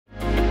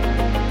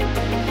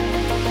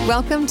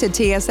Welcome to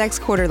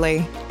TSX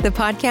Quarterly, the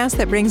podcast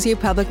that brings you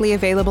publicly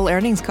available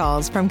earnings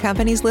calls from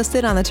companies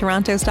listed on the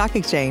Toronto Stock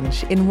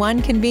Exchange in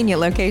one convenient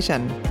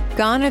location.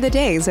 Gone are the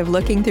days of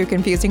looking through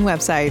confusing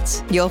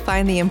websites. You'll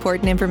find the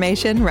important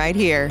information right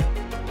here.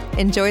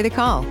 Enjoy the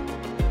call.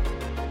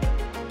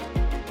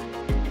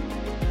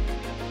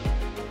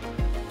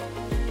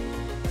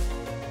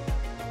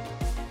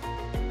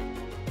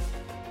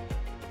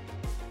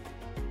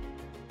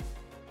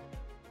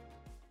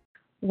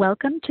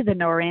 Welcome to the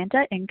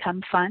Noranda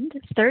Income Fund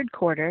third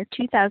quarter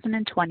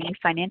 2020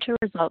 financial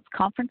results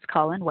conference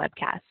call and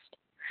webcast.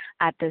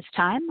 At this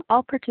time,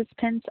 all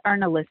participants are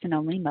in a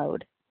listen-only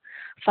mode.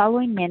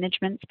 Following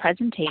management's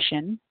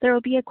presentation, there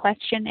will be a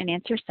question and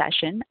answer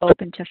session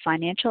open to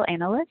financial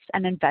analysts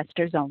and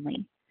investors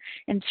only.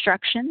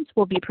 Instructions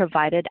will be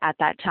provided at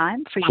that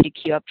time for you to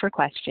queue up for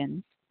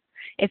questions.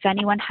 If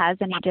anyone has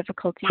any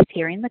difficulties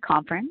hearing the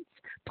conference,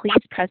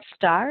 please press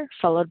star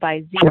followed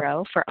by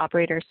 0 for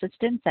operator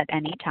assistance at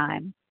any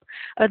time.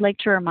 I would like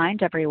to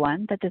remind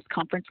everyone that this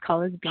conference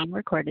call is being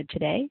recorded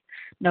today,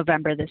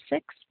 November the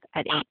 6th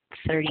at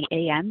 8:30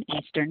 a.m.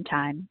 Eastern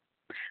Time.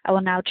 I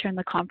will now turn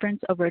the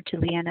conference over to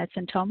Liana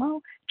Santomo,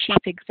 Chief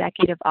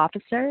Executive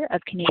Officer of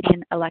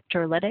Canadian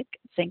Electrolytic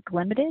Zinc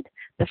Limited,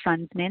 the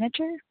fund's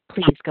manager.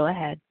 Please go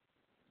ahead.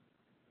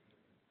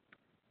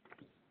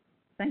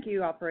 Thank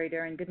you,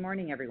 operator, and good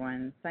morning,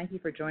 everyone. Thank you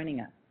for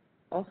joining us.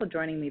 Also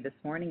joining me this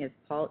morning is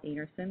Paul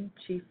Enerson,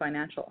 Chief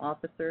Financial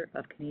Officer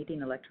of Canadian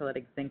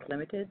Electrolytic Zinc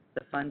Limited,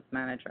 the fund's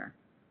manager.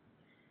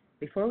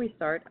 Before we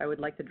start, I would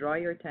like to draw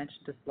your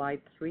attention to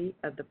slide 3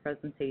 of the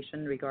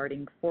presentation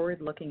regarding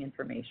forward-looking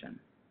information.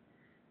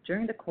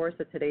 During the course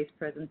of today's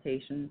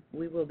presentation,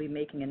 we will be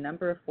making a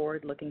number of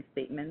forward-looking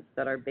statements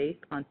that are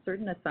based on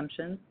certain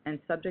assumptions and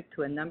subject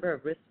to a number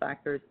of risk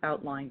factors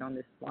outlined on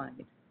this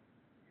slide.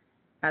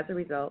 As a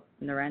result,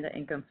 Noranda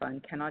Income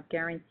Fund cannot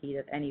guarantee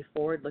that any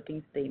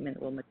forward-looking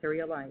statement will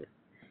materialize,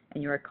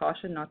 and you are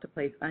cautioned not to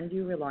place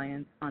undue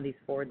reliance on these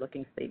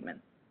forward-looking statements.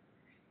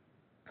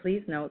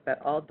 Please note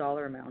that all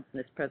dollar amounts in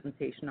this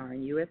presentation are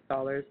in U.S.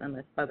 dollars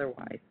unless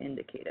otherwise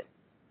indicated.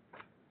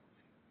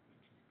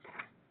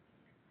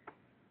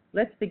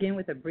 Let's begin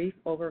with a brief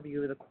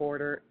overview of the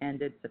quarter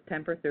ended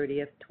September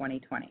 30th,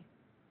 2020.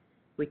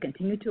 We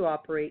continue to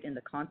operate in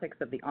the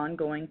context of the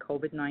ongoing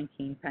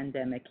COVID-19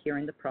 pandemic here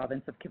in the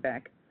province of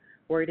Quebec,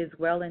 where it is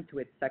well into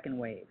its second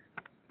wave.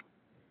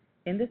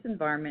 In this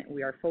environment,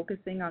 we are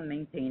focusing on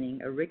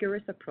maintaining a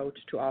rigorous approach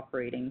to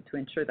operating to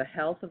ensure the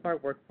health of our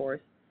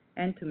workforce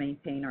and to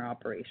maintain our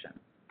operations.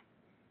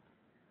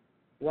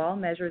 While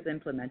measures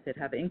implemented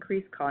have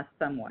increased costs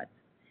somewhat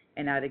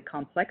and added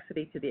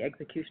complexity to the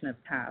execution of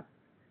tasks,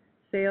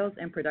 sales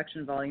and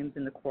production volumes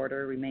in the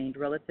quarter remained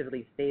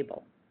relatively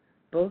stable,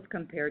 both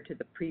compared to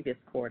the previous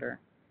quarter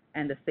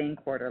and the same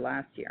quarter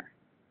last year.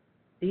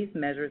 These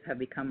measures have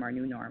become our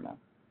new normal.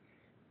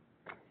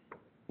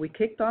 We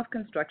kicked off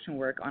construction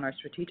work on our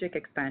strategic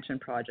expansion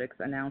projects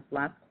announced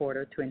last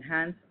quarter to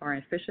enhance our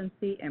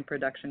efficiency and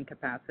production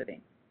capacity.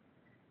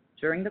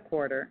 During the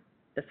quarter,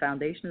 the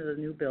foundation of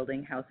the new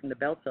building housing the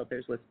belt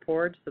filters was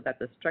poured so that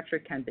the structure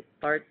can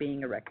start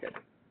being erected.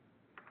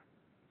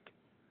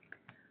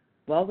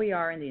 While we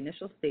are in the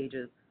initial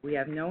stages, we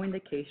have no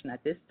indication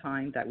at this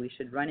time that we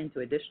should run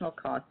into additional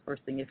costs or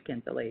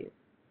significant delays.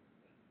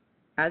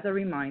 As a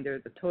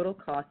reminder, the total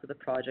cost of the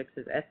projects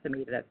is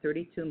estimated at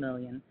 $32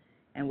 million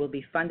and will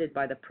be funded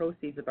by the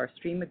proceeds of our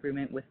stream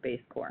agreement with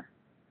BaseCore.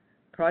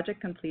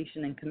 Project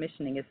completion and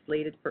commissioning is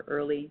slated for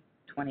early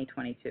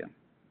 2022.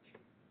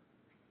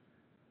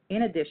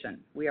 In addition,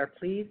 we are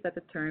pleased that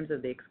the terms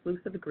of the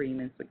exclusive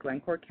agreements with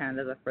Glencore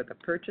Canada for the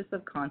purchase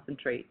of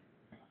concentrate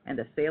and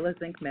the sale of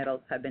zinc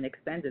metals have been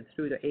extended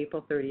through to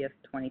April 30th,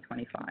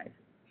 2025.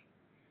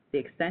 The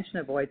extension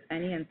avoids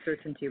any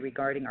uncertainty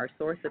regarding our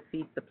source of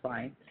feed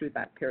supply through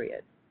that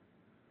period.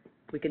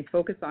 We can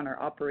focus on our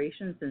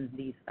operations in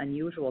these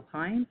unusual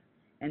times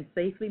and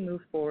safely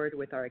move forward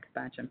with our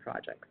expansion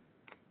projects.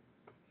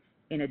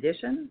 In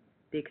addition,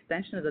 the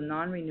extension of the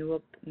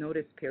non-renewal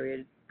notice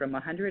period from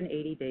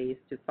 180 days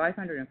to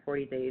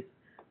 540 days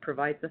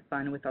provides the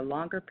fund with a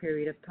longer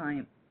period of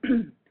time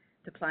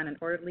to plan an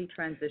orderly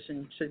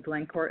transition should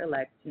Glencore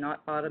elect to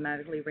not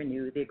automatically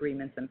renew the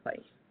agreements in place.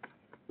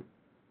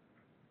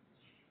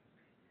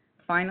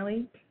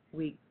 Finally,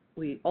 we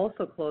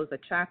also closed a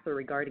chapter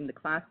regarding the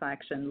class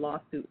action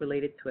lawsuit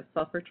related to a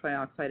sulfur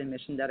trioxide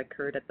emission that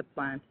occurred at the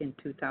plant in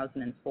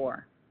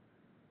 2004.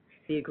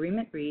 The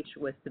agreement reached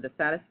was to the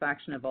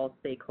satisfaction of all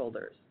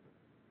stakeholders.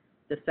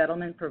 The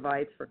settlement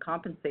provides for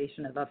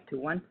compensation of up to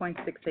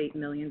 $1.68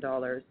 million.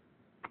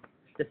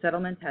 The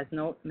settlement has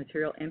no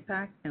material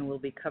impact and will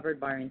be covered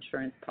by our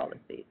insurance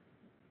policies.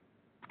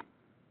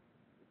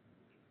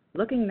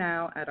 Looking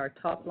now at our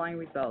top-line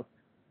results,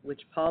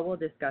 which Paul will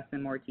discuss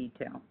in more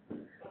detail,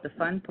 the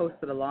fund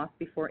posted a loss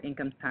before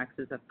income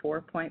taxes of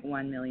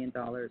 $4.1 million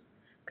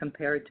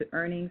compared to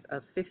earnings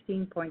of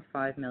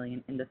 $15.5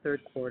 million in the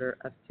third quarter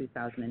of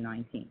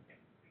 2019.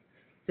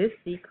 This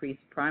decrease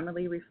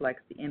primarily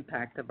reflects the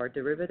impact of our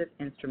derivative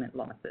instrument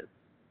losses.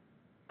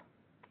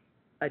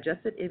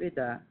 adjusted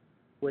EBITDA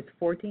was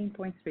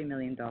 $14.3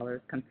 million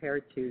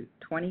compared to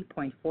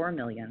 $20.4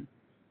 million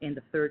in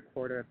the third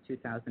quarter of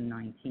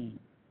 2019.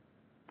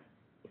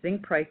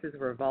 Zinc prices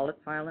were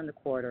volatile in the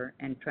quarter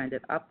and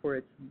trended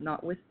upwards,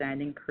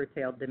 notwithstanding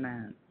curtailed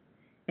demand,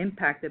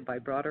 impacted by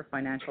broader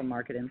financial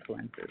market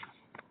influences.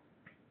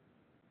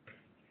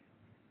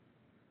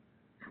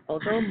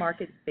 Although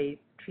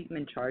market-based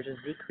treatment charges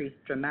decreased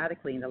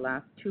dramatically in the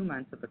last 2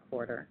 months of the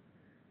quarter,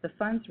 the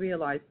fund's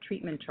realized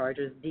treatment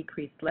charges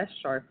decreased less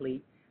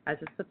sharply as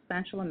a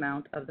substantial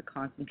amount of the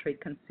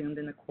concentrate consumed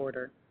in the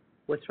quarter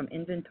was from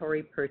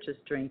inventory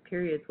purchased during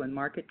periods when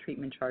market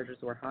treatment charges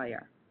were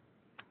higher.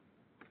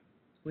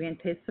 We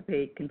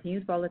anticipate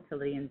continued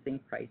volatility in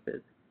zinc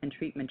prices and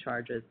treatment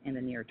charges in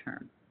the near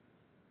term.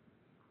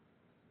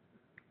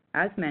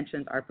 As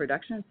mentioned, our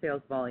production and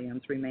sales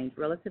volumes remained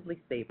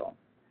relatively stable.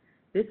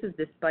 This is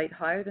despite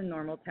higher than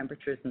normal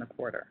temperatures in the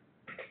quarter.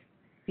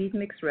 Feed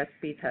mix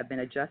recipes have been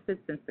adjusted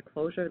since the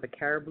closure of the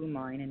Caribou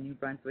mine in New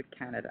Brunswick,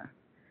 Canada,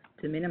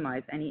 to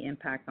minimize any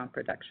impact on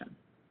production.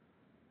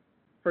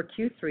 For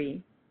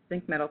Q3,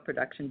 zinc metal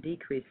production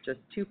decreased just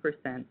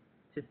 2%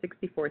 to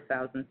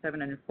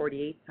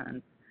 64,748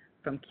 tons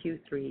from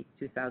Q3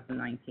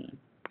 2019.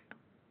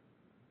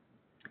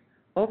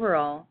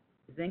 Overall,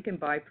 zinc and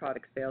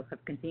byproduct sales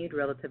have continued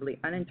relatively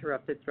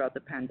uninterrupted throughout the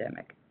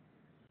pandemic.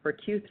 For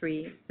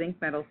Q3,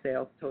 zinc metal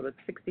sales totaled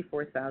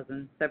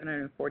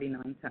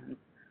 64,749 tons,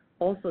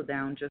 also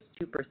down just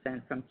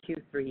 2% from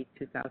Q3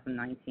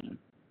 2019.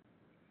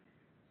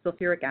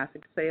 Sulfuric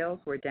acid sales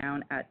were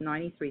down at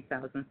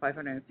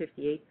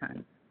 93,558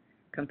 tons,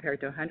 compared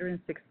to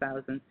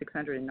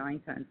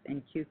 106,609 tons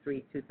in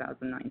Q3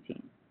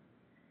 2019.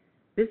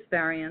 This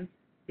variance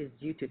is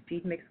due to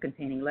feed mix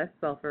containing less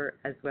sulfur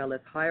as well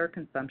as higher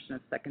consumption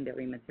of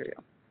secondary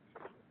material.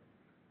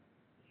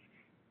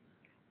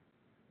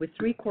 With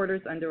 3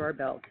 quarters under our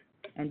belt,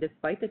 and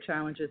despite the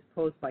challenges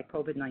posed by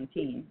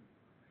COVID-19,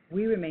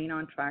 we remain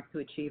on track to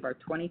achieve our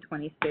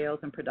 2020 sales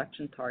and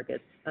production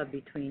targets of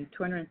between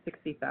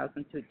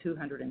 260,000 to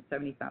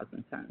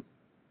 270,000 tons.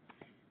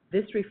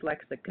 This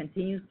reflects the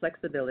continued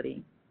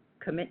flexibility,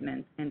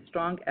 commitment, and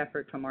strong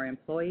effort from our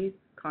employees,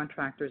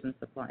 contractors, and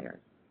suppliers.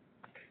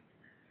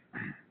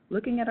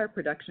 Looking at our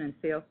production and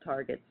sales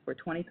targets for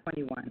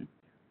 2021,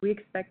 we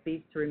expect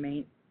these to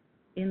remain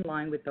in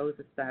line with those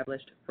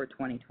established for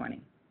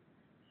 2020.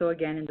 So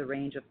again, in the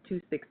range of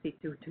 260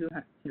 to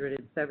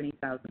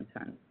 270,000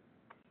 tons.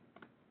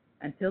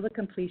 Until the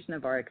completion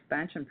of our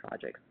expansion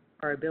projects,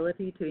 our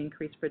ability to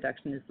increase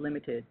production is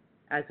limited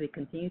as we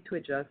continue to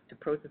adjust to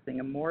processing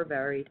a more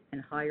varied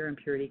and higher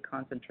impurity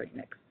concentrate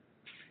mix.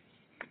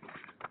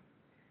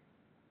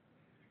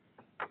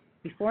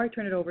 Before I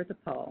turn it over to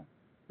Paul,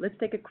 let's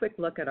take a quick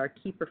look at our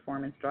key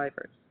performance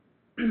drivers.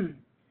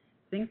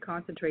 Zinc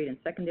concentrate and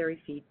secondary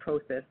feed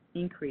processed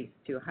increased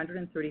to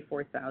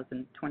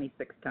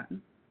 134,026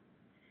 tons.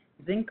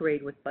 Zinc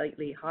grade was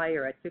slightly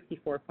higher at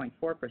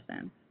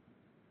 54.4%.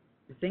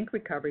 Zinc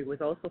recovery was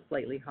also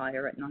slightly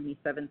higher at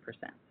 97%.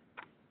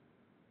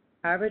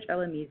 Average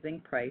LME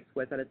zinc price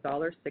was at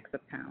 $1.06 a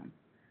pound,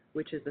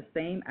 which is the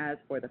same as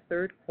for the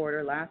third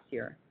quarter last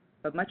year,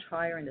 but much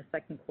higher in the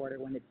second quarter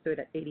when it stood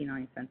at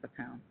 89 cents a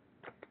pound.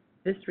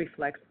 This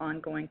reflects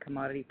ongoing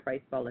commodity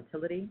price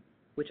volatility,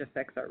 which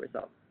affects our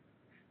results.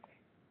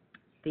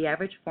 The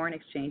average foreign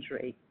exchange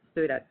rate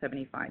stood at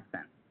 75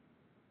 cents.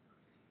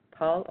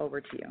 Paul, over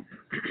to you.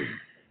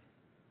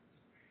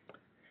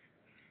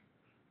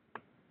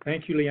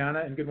 Thank you,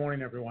 Liana, and good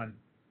morning, everyone.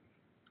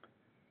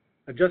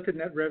 Adjusted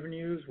net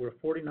revenues were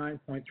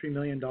 $49.3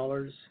 million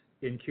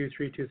in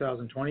Q3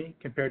 2020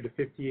 compared to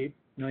 $58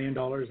 million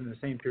in the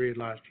same period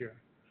last year.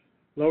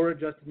 Lower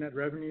adjusted net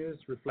revenues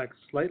reflect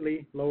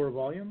slightly lower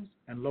volumes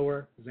and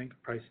lower zinc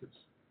prices.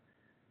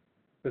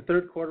 The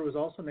third quarter was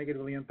also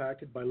negatively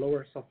impacted by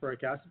lower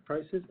sulfuric acid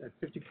prices at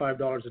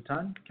 $55 a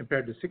ton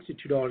compared to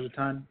 $62 a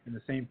ton in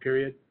the same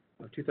period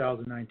of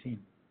 2019.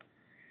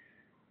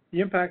 The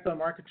impact on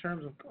market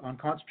terms on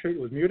concentrate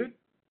was muted.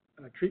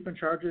 Treatment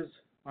charges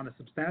on a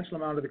substantial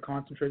amount of the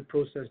concentrate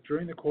processed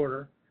during the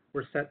quarter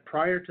were set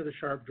prior to the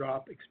sharp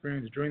drop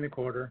experienced during the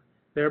quarter,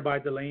 thereby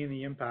delaying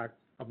the impact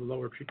of the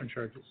lower treatment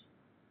charges.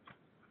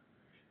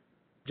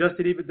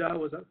 Adjusted EBITDA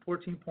was at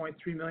 $14.3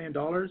 million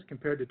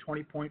compared to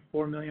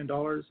 $20.4 million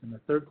in the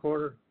third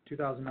quarter of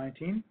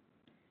 2019.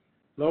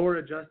 Lower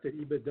adjusted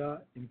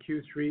EBITDA in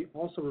Q3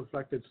 also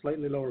reflected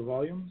slightly lower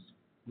volumes,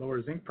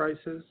 lower zinc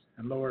prices,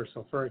 and lower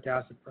sulfuric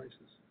acid prices.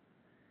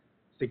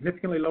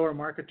 Significantly lower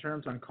market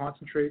terms on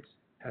concentrates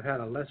have had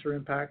a lesser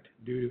impact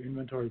due to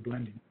inventory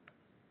blending.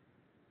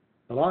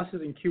 The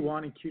losses in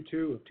Q1 and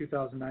Q2 of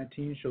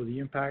 2019 show the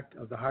impact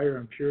of the higher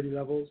impurity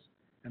levels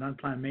and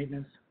unplanned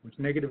maintenance, which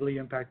negatively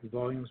impacted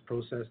volumes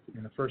processed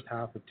in the first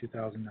half of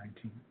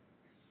 2019.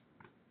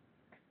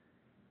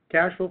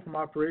 Cash flow from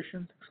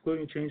operations,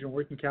 excluding change in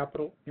working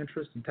capital,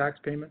 interest, and tax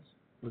payments,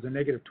 was a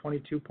negative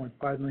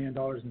 $22.5 million in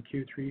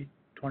Q3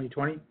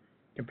 2020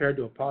 compared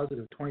to a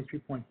positive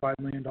 $23.5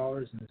 million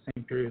in the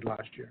same period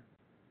last year.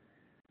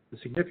 The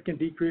significant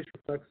decrease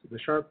reflects the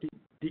sharp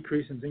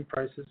decrease in zinc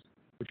prices,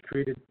 which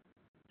created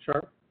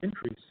sharp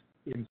increase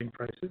in zinc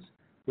prices,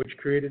 which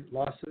created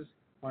losses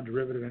on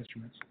derivative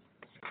instruments.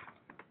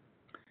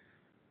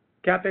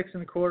 CapEx in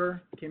the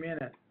quarter came in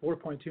at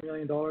 $4.2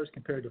 million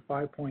compared to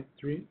 $5.2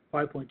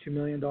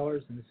 million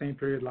in the same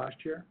period last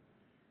year.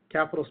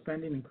 Capital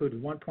spending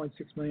included $1.6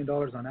 million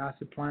on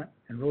acid plant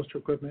and roaster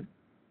equipment,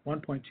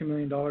 $1.2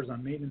 million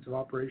on maintenance of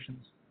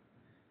operations,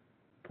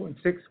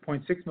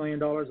 $0.6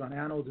 million on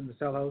anodes in the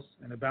cell house,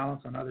 and a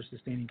balance on other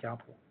sustaining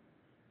capital.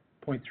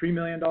 $0.3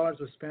 million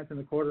was spent in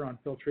the quarter on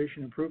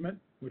filtration improvement,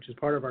 which is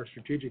part of our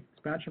strategic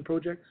expansion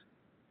projects.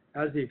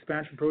 As the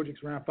expansion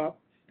projects ramp up,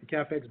 the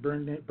CapEx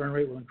burn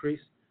rate will increase,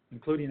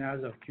 including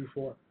as of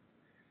Q4.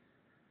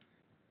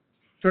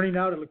 Turning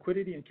now to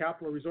liquidity and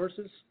capital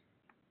resources.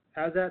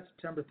 As at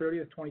September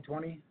 30th,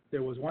 2020,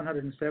 there was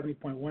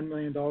 $170.1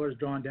 million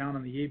drawn down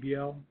on the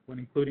ABL when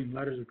including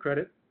letters of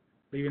credit,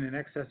 leaving an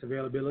excess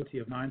availability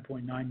of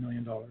 $9.9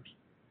 million.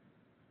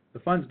 The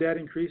fund's debt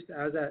increased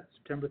as at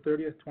September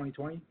 30th,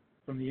 2020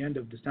 from the end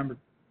of December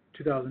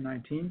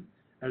 2019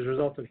 as a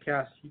result of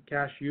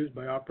cash used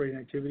by operating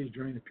activities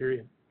during the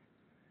period.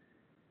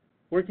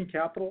 Working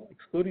capital,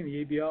 excluding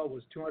the ABL,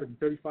 was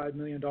 $235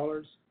 million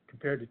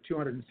compared to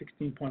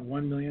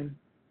 $216.1 million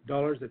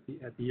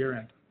at the year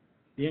end.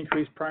 The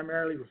increase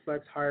primarily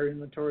reflects higher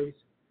inventories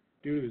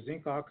due to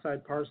zinc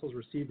oxide parcels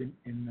received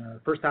in the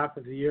first half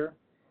of the year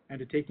and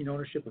to taking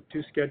ownership of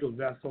 2 scheduled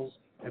vessels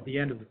at the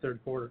end of the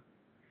third quarter.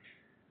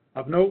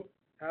 Of note,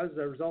 as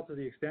a result of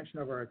the extension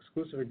of our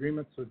exclusive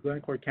agreements with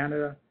Glencore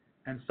Canada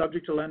and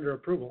subject to lender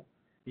approval,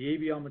 the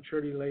ABL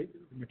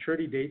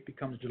maturity date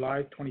becomes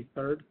July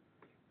 23rd,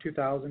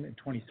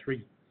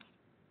 2023.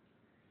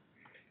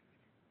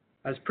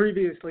 As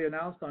previously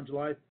announced on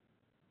July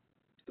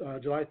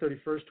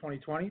 31st,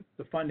 2020,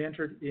 the fund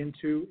entered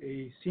into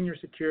a senior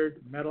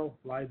secured metal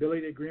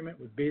liability agreement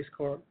with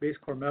Basecore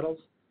Metals,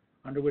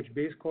 under which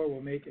Basecore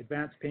will make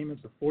advance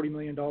payments of $40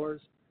 million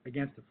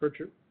against the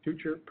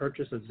future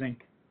purchase of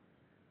zinc.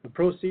 The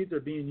proceeds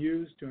are being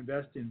used to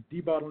invest in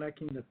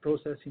debottlenecking the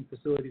processing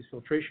facility's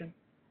filtration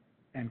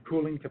and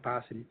cooling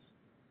capacities.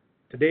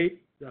 To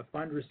date, the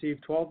fund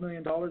received $12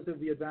 million of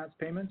the advance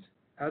payments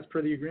as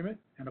per the agreement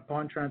and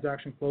upon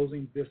transaction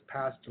closing this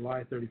past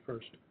July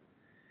 31st.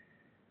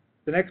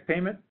 The next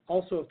payment,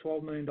 also of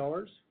 $12 million,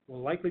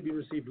 will likely be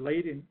received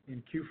late in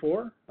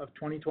Q4 of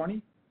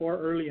 2020 or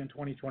early in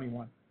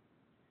 2021.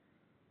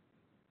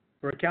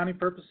 For accounting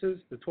purposes,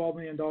 the $12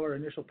 million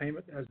initial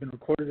payment has been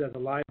recorded as a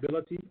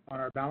liability on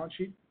our balance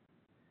sheet.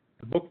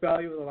 The book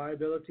value of the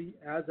liability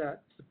as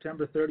at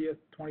September 30th,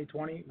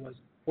 2020 was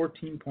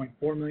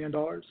 $14.4 million.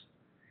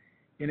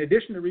 In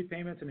addition to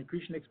repayments and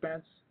accretion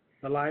expense,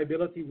 the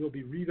liability will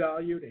be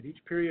revalued at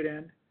each period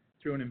end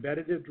through an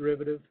embedded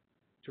derivative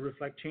to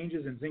reflect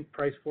changes in zinc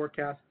price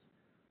forecasts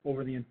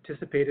over the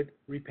anticipated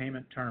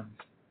repayment terms.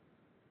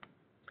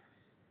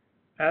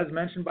 As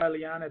mentioned by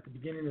Leanne at the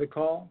beginning of the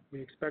call,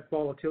 we expect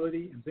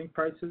volatility in zinc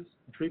prices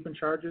and treatment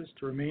charges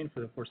to remain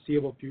for the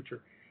foreseeable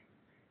future.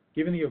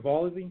 Given the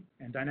evolving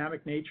and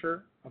dynamic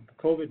nature of the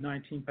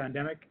COVID-19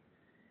 pandemic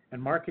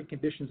and market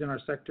conditions in our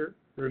sector,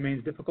 it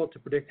remains difficult to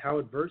predict how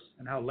adverse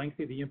and how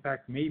lengthy the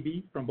impact may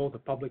be from both a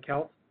public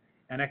health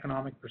and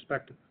economic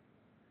perspective.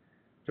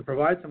 To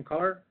provide some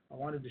color, I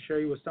wanted to share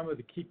you with some of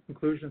the key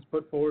conclusions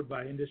put forward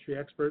by industry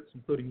experts,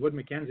 including Wood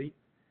Mackenzie,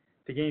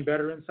 to gain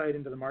better insight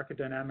into the market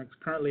dynamics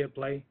currently at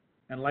play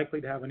and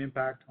likely to have an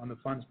impact on the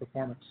fund's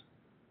performance.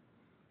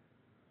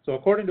 So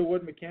according to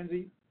Wood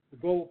Mackenzie, the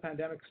global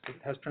pandemic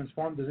has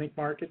transformed the zinc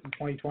market in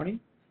 2020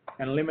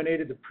 and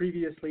eliminated the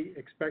previously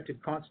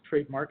expected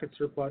concentrate market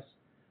surplus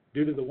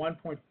due to the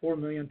 1.4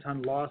 million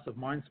ton loss of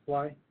mine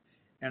supply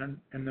and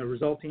the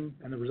resulting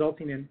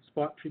in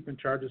spot treatment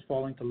charges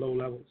falling to low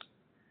levels.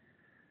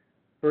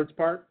 For its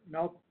part,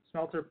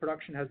 smelter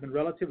production has been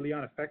relatively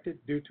unaffected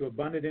due to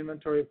abundant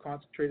inventory of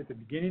concentrate at the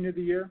beginning of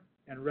the year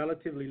and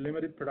relatively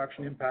limited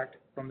production impact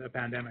from the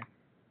pandemic.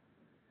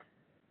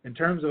 In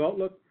terms of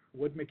outlook,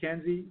 Wood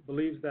Mackenzie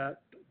believes that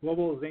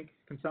global zinc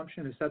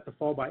consumption is set to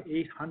fall by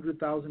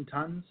 800,000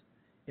 tons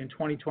in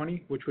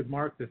 2020, which would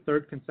mark the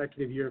third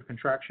consecutive year of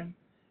contraction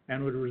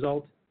and would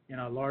result in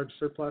a large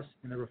surplus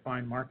in the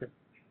refined market.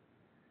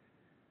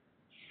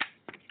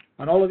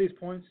 On all of these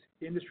points,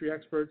 industry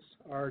experts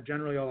are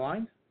generally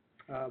aligned.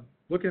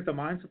 Looking at the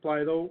mine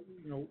supply, though,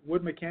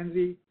 Wood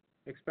Mackenzie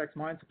expects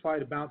mine supply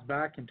to bounce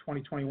back in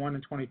 2021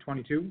 and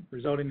 2022,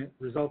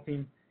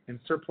 resulting in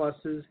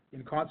surpluses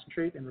in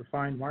concentrate and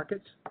refined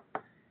markets.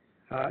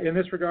 In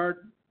this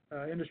regard,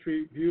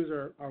 industry views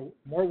are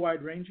more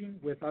wide-ranging,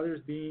 with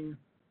others being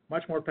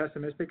much more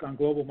pessimistic on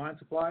global mine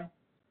supply,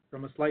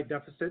 from a slight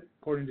deficit,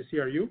 according to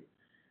CRU,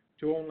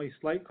 to only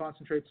slight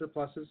concentrate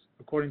surpluses,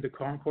 according to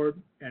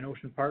Concord and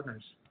Ocean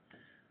Partners.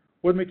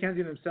 Wood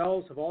Mackenzie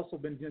themselves have also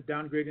been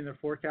downgrading their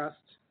forecasts,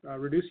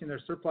 reducing their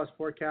surplus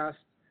forecast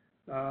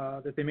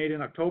that they made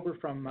in October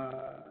from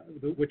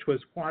which was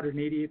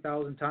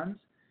 488,000 tons,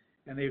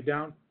 and they've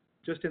down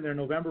just in their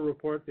November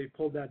report they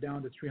pulled that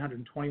down to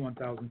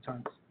 321,000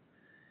 tons.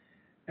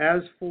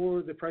 As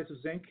for the price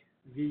of zinc,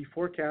 the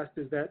forecast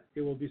is that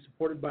it will be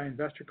supported by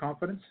investor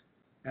confidence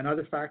and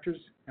other factors,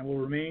 and will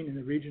remain in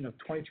the region of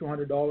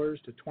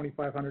 $2,200 to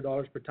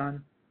 $2,500 per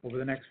ton over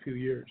the next few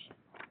years.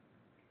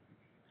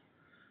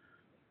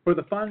 For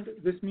the fund,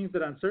 this means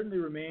that uncertainty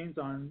remains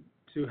on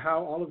to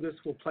how all of this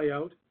will play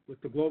out with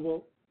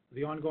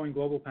the ongoing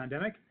global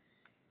pandemic,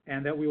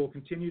 and that we will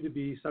continue to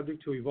be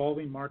subject to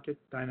evolving market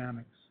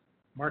dynamics.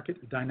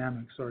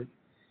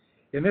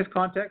 In this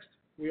context,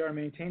 we are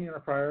maintaining our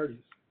priorities.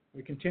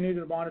 We continue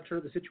to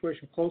monitor the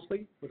situation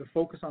closely with a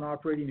focus on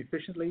operating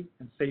efficiently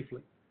and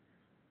safely.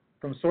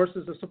 From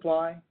sources of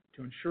supply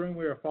to ensuring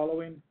we are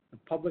following the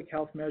public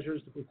health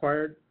measures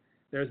required,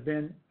 there has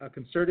been a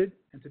concerted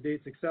and to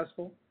date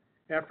successful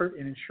effort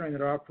in ensuring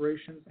that our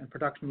operations and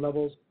production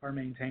levels are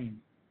maintained.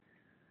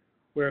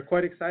 We are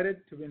quite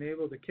excited to be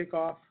able to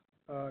kickstart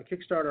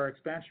our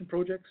expansion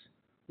projects.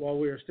 While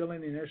we are still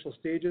in the initial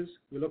stages,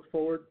 we look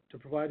forward to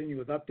providing you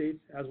with updates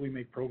as we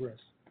make progress.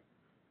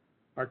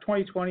 Our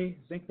 2020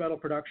 zinc metal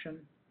production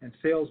and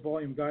sales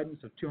volume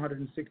guidance of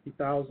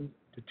 260,000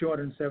 to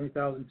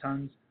 270,000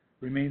 tons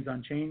remains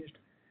unchanged,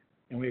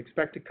 and we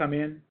expect to come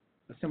in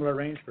a similar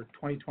range for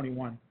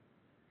 2021.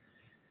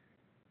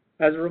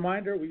 As a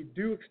reminder, we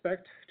do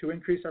expect to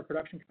increase our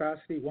production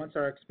capacity once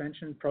our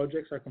expansion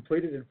projects are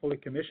completed and fully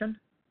commissioned,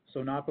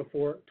 so not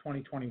before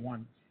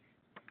 2021.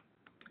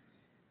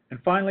 And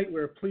finally, we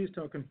are pleased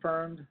to have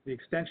confirmed the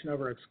extension of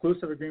our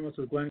exclusive agreements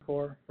with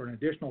Glencore for an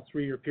additional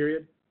 3-year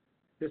period.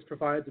 This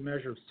provides a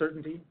measure of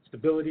certainty,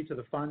 stability to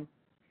the fund,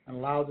 and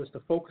allows us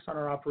to focus on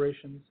our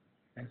operations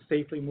and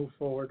safely move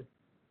forward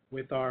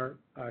with our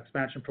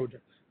expansion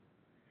projects.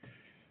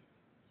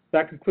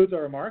 That concludes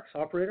our remarks.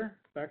 Operator,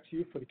 back to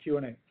you for the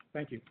Q&A.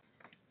 Thank you.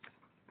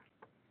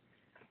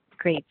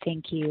 Great,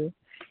 thank you.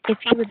 If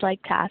you would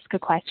like to ask a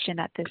question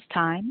at this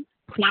time,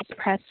 please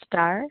press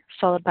star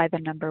followed by the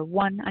number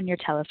 1 on your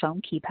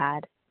telephone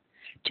keypad.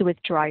 To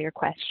withdraw your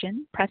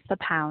question, press the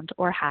pound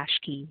or hash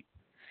key.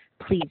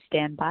 Please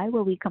stand by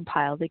while we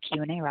compile the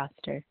Q&A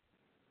roster.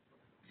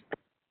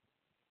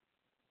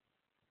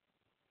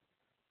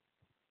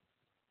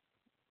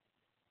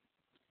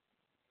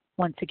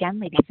 Once again,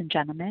 ladies and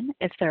gentlemen,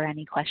 if there are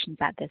any questions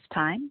at this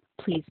time,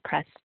 please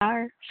press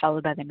star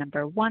followed by the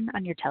number 1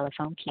 on your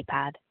telephone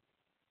keypad.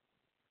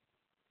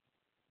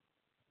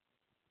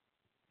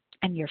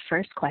 And your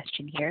first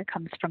question here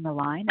comes from the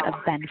line of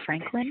Ben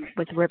Franklin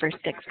with River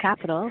Styx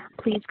Capital.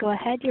 Please go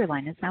ahead. Your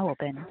line is now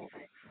open.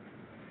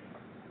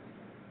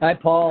 Hi,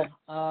 Paul.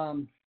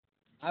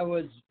 I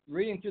was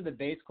reading through the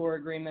base core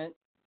agreement,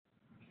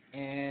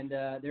 and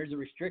there's a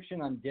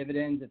restriction on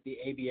dividends if the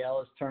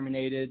ABL is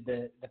terminated.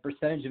 The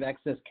percentage of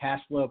excess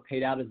cash flow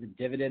paid out as a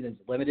dividend is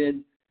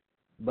limited,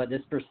 but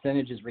this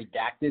percentage is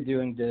redacted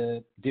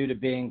due to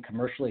being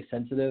commercially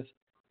sensitive.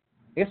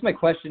 I guess my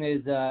question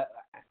is,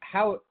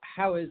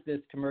 how is this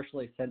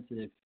commercially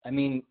sensitive? I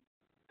mean,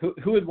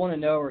 who would want to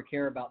know or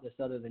care about this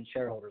other than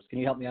shareholders? Can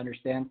you help me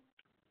understand?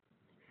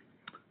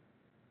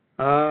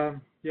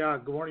 Yeah,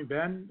 good morning,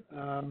 Ben.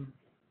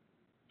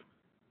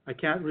 I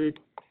can't really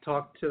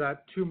talk to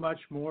that too much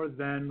more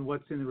than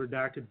what's in the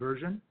redacted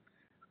version.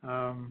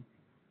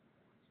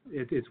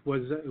 It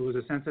was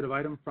a sensitive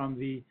item from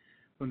the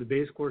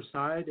base core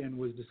side and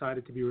was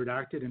decided to be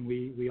redacted, and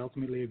we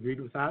ultimately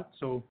agreed with that.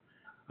 So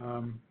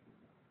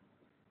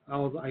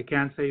I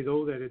can say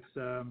though that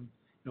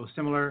it's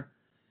similar.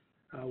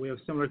 We have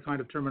similar kind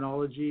of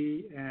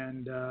terminology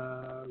and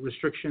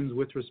restrictions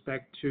with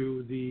respect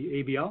to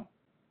the ABL.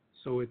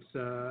 So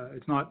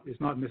it's not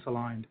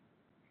misaligned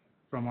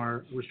from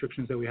our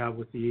restrictions that we have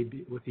with the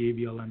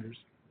ABL lenders.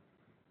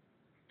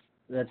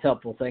 That's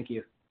helpful. Thank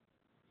you.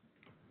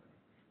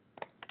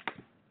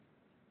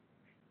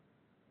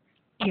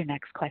 Your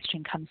next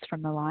question comes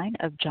from the line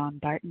of John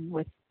Barton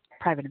with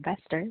Private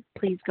Investor.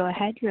 Please go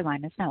ahead. Your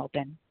line is now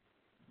open.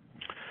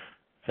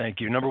 Thank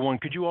you. Number 1,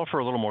 could you offer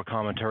a little more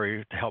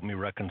commentary to help me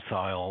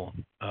reconcile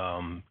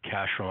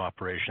cash from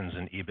operations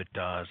and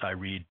EBITDA? As I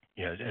read,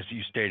 as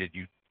you stated,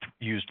 you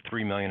used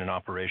 $3 million in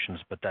operations,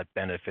 but that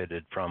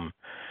benefited from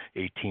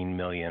 $18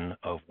 million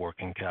of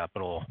working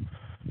capital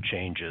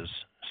changes.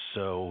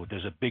 So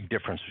there's a big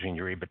difference between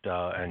your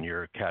EBITDA and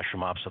your cash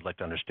from ops I'd like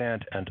to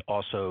understand. And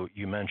also,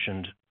 you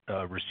mentioned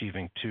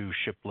receiving 2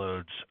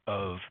 shiploads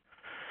of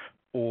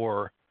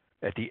ore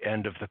at the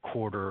end of the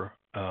quarter.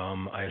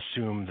 I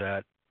assume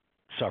that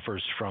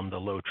suffers from the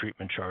low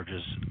treatment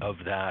charges of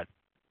that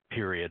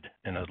period,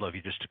 and I'd love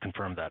you just to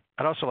confirm that.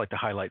 I'd also like to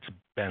highlight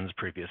Ben's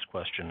previous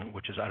question,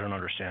 which is I don't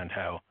understand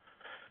how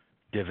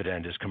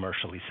dividend is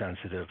commercially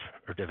sensitive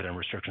or dividend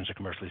restrictions are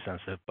commercially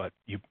sensitive, but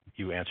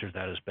you answered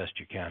that as best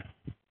you can.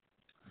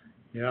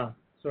 Yeah,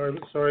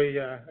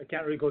 sorry, I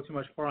can't really go too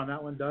much far on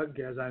that one, Doug,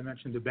 as I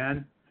mentioned to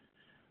Ben.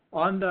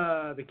 On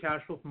the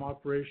cash flow from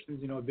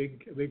operations, a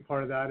big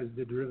part of that is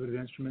the derivative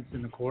instruments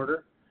in the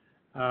quarter.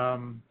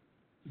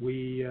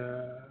 We,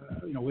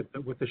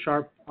 with the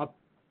sharp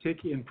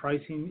uptick in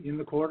pricing in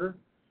the quarter,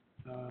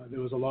 there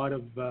was a lot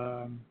of,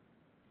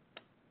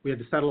 we had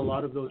to settle a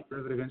lot of those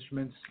derivative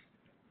instruments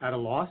at a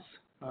loss,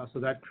 so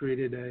that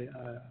created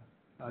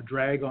a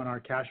drag on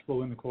our cash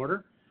flow in the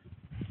quarter.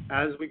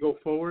 As we go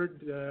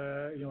forward,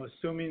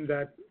 assuming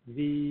that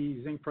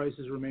the zinc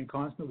prices remain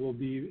constant, we'll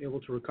be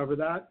able to recover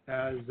that.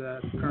 As at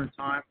the current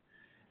time,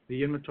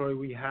 the inventory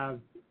we have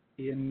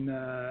in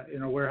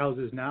our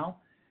warehouses now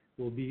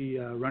will be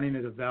running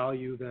at a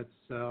value that's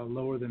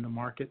lower than the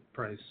market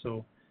price.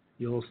 So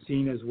you'll have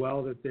seen as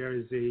well that there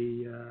is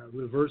a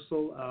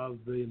reversal of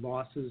the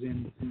losses a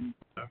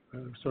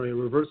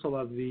reversal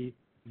of the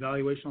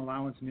valuation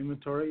allowance in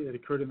inventory that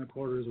occurred in the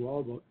quarter as well,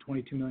 about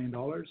 $22 million.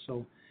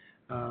 So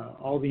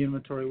all the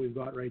inventory we've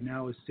got right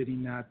now is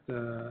sitting at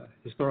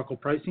historical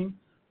pricing,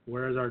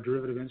 whereas our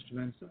derivative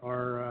instruments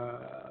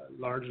are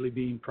largely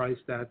being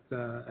priced at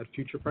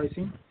future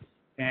pricing,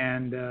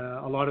 and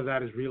a lot of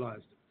that is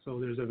realized. So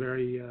there's a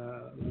very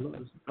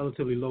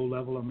relatively low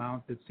level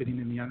amount that's sitting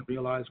in the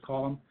unrealized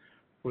column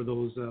for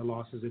those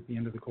losses at the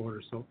end of the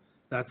quarter. So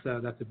that's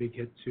a big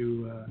hit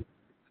to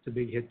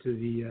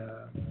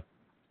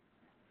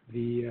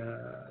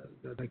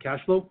the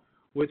cash flow.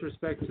 With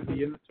respect to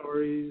the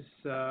inventories,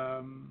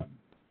 as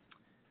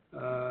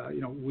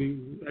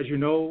you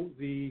know,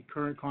 the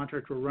current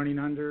contract we're running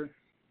under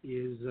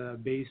is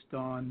based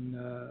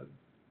on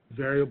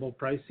variable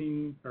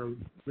pricing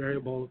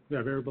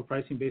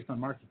based on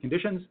market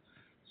conditions.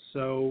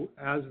 So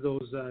as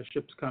those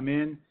ships come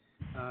in,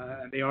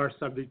 they are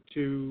subject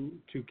to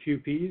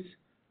QPs.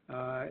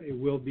 It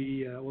will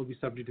be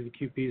subject to the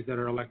QPs that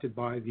are elected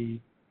by the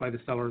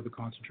seller of the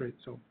concentrate.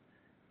 So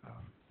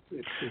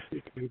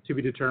it's to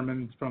be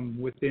determined from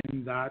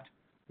within that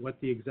what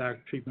the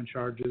exact treatment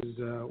charges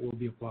will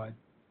be applied.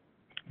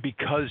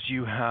 Because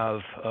you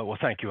have,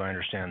 thank you, I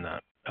understand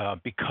that.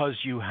 Because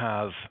you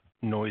have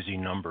noisy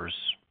numbers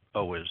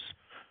always,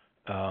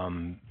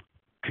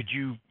 could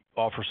you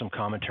offer some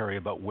commentary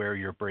about where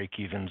your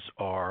break-evens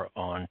are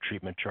on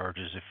treatment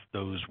charges if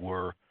those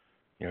were,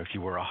 if you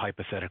were a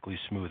hypothetically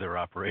smoother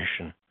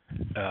operation?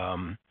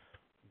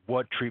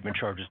 What treatment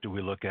charges do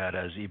we look at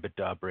as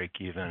EBITDA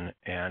break-even,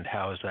 and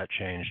how has that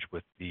changed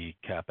with the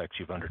CapEx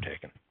you've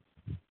undertaken?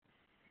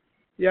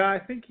 Yeah, I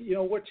think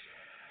it's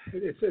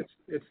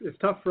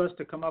tough for us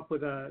to come up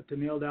with to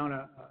nail down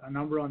a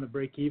number on the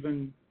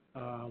break-even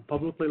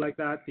publicly like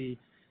that. The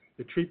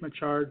treatment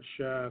charge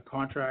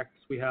contracts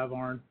we have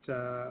aren't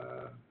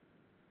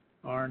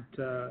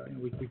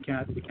we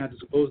can't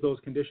disclose those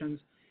conditions.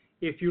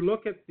 If you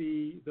look at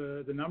the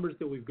numbers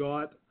that we've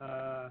got,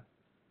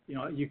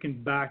 you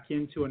can back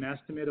into an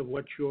estimate of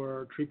what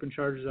your treatment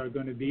charges are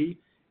going to be,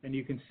 and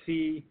you can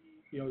see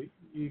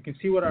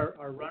what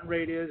our run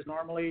rate is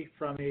normally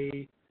from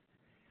a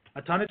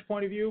tonnage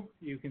point of view.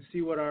 You can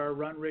see what our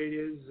run rate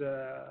is.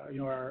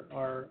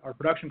 Our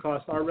production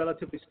costs are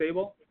relatively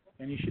stable,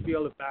 and you should be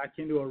able to back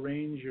into a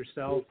range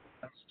yourself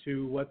as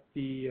to what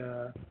the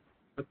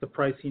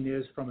pricing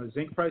is from a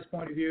zinc price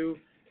point of view,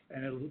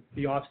 and it'll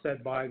be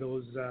offset by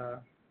those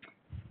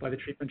by the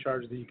treatment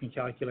charges that you can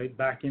calculate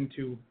back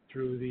into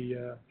through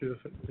the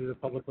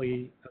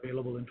publicly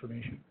available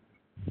information.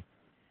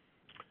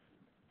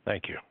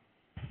 Thank you.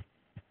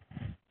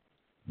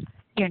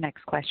 Your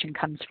next question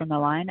comes from the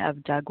line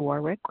of Doug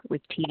Warwick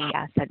with TD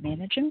Asset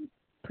Management.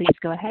 Please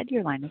go ahead.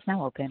 Your line is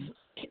now open.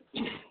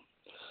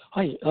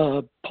 Hi,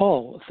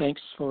 Paul.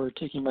 Thanks for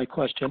taking my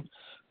question.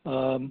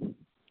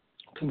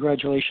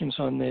 Congratulations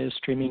on the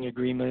streaming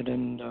agreement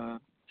and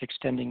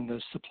extending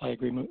the supply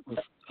agreement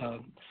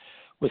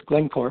with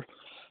Glencore.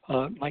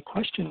 My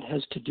question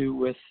has to do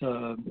with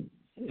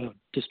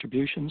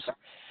distributions.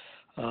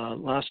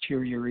 Last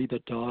year, your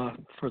EBITDA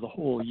for the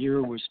whole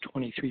year was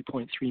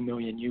 $23.3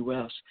 million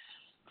US.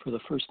 For the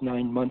first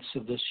 9 months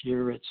of this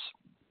year, it's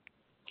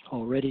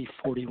already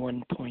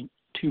 $41.2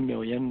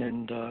 million,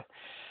 and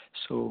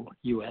so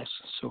US.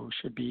 So it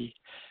should be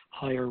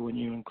higher when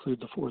you include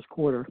the fourth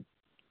quarter.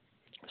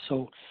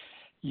 So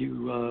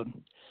you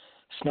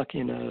snuck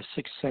in a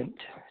 6-cent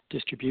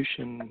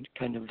distribution.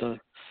 Kind of the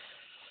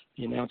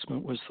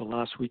announcement was the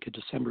last week of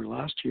December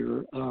last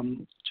year.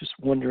 Just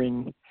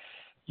wondering,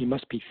 you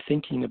must be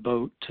thinking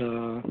about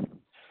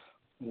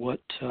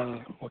what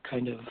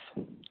kind of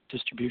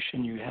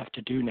distribution you have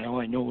to do now.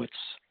 I know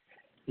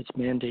it's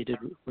mandated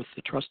with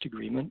the trust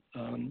agreement.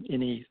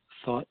 Any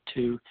thought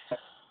to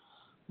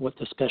what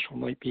the special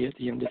might be at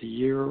the end of the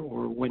year,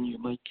 or when you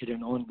might get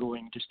an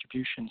ongoing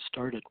distribution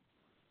started?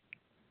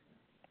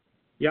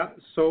 Yeah,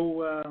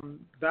 so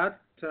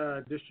that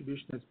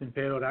distribution that's been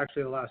paid out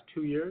actually the last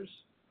 2 years.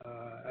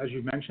 As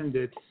you mentioned,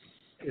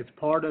 it's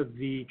part of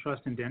the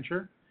trust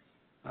indenture.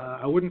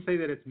 I wouldn't say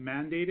that it's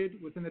mandated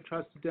within the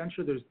trust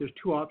indenture. There's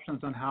two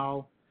options on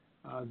how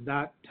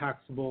that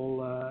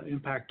taxable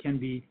impact can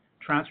be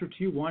transferred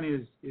to you. One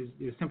is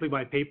simply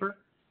by paper,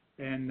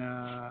 and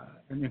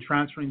then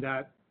transferring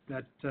that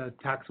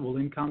taxable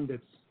income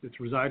that's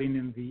residing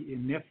in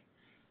NIF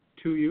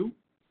to you,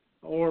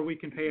 or we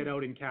can pay it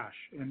out in cash.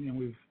 And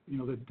we've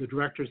the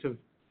directors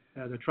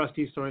the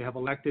trustees have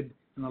elected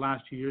in the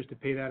last 2 years to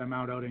pay that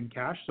amount out in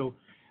cash. So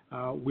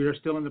we are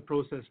still in the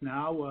process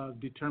now of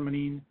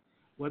determining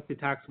what the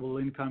taxable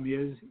income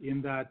is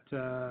in that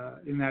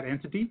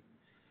entity,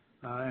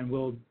 and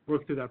we'll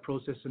work through that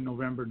process in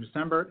November and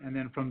December, and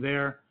then from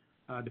there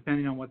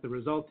depending on what the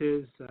result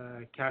is,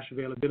 cash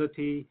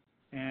availability,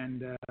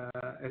 and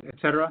et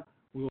cetera.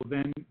 We will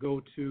then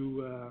go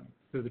to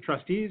the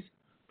trustees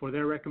for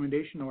their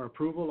recommendation or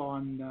approval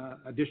on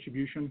a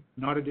distribution,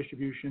 not a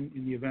distribution,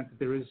 in the event that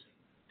there is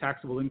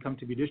taxable income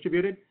to be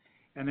distributed.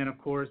 And then, of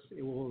course,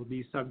 it will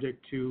be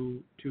subject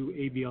to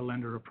ABL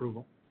lender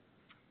approval.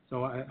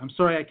 So I'm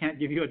sorry I can't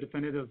give you a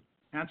definitive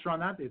answer on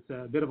that. It's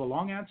a bit of a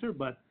long answer,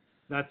 but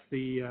that's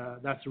the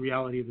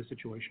reality of the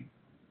situation.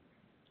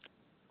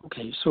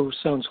 Okay, so it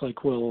sounds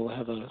like we'll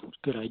have a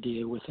good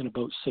idea within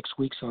about 6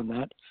 weeks on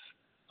that.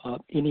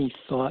 Any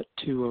thought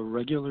to a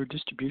regular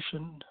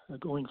distribution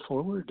going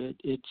forward?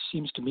 It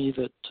seems to me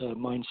that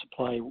mine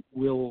supply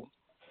will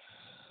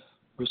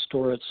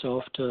restore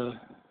itself to,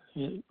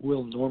 it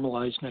will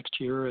normalize next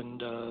year,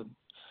 and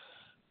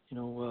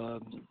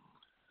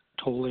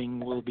tolling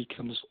will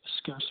become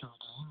scarcer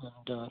again.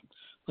 And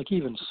like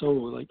even so,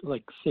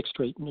 like fixed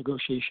rate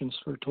negotiations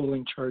for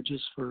tolling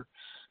charges for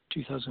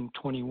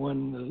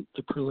 2021,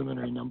 the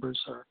preliminary numbers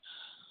are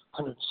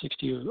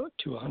 $160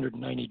 to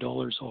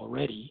 $190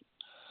 already,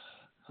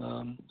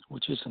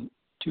 which isn't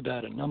too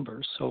bad a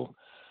number. So,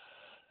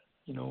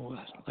 you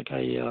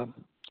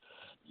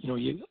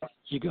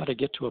got to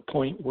get to a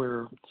point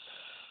where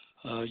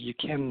you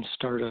can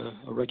start a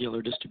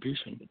regular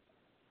distribution.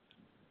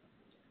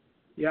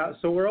 Yeah,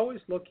 so we're always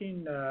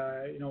looking,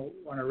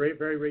 on a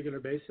very regular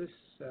basis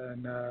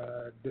and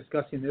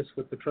discussing this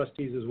with the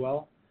trustees as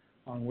well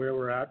on where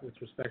we're at with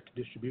respect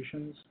to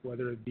distributions,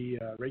 whether it be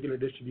a regular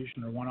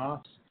distribution or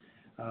one-offs.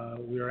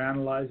 We are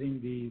analyzing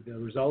the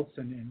results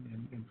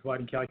and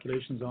providing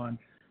calculations on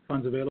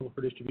funds available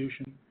for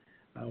distribution.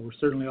 We're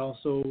certainly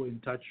also in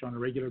touch on a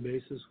regular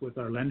basis with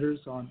our lenders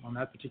on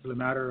that particular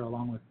matter,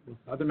 along with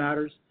other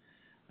matters.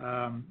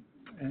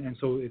 And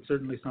so it's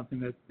certainly something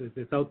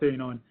that's out there,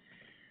 and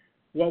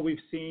what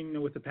we've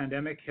seen with the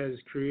pandemic has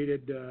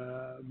created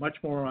much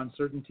more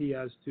uncertainty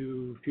as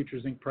to future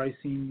zinc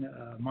pricing,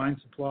 mine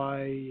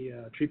supply,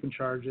 treatment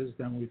charges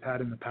than we've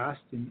had in the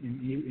past.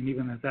 And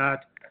even at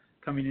that,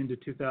 coming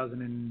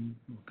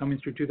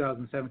through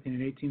 2017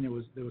 and 18, there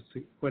was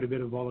quite a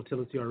bit of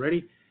volatility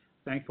already.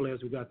 Thankfully,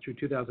 as we got through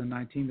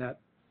 2019, that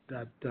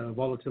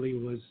volatility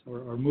was,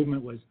 or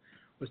movement was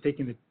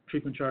taking the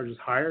treatment charges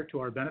higher to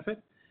our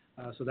benefit.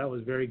 So that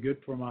was very good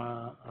from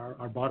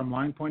our bottom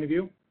line point of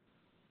view.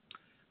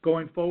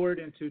 Going forward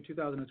into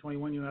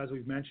 2021, as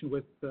we've mentioned,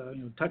 with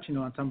touching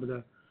on some of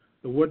the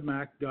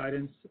WoodMac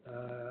guidance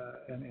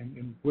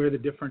and where the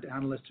different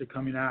analysts are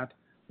coming at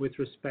with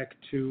respect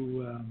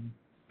to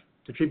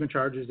treatment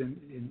charges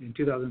in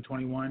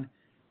 2021,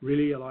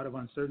 really a lot of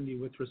uncertainty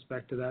with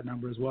respect to that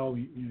number as well.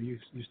 You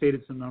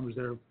stated some numbers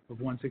there of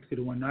 160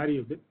 to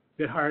 190, a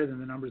bit higher than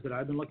the numbers that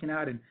I've been looking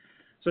at. And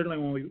certainly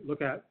when we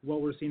look at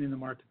what we're seeing in the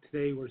market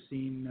today, we're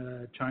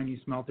seeing Chinese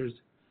smelters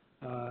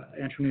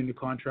entering into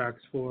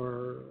contracts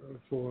for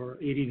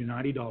 $80 to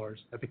 $90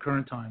 at the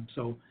current time.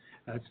 So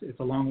it's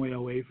a long way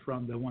away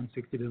from the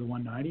 160 to the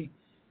 190.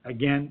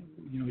 Again,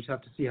 we just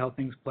have to see how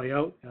things play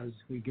out as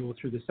we go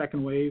through the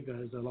second wave,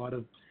 as a lot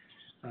of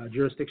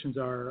jurisdictions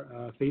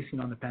are facing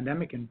on the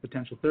pandemic and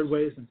potential third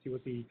waves, and see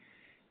what the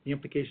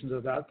implications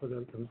of that for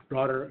the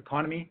broader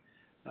economy.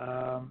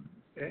 And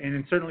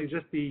then certainly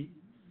just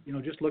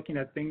just looking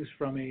at things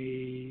from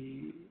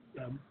the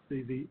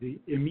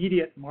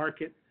immediate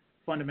market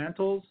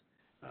fundamentals.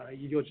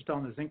 You go just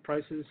on the zinc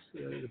prices,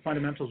 the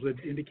fundamentals would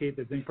indicate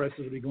that zinc prices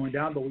would be going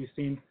down, but we've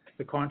seen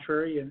the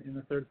contrary in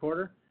the third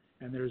quarter,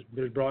 and there's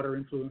broader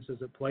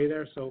influences at play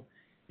there. So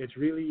it's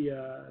really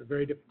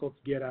very difficult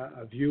to get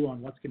a view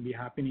on what's going to be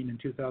happening in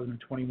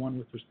 2021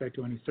 with respect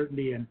to any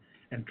certainty, and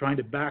trying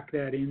to back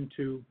that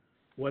into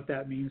what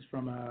that means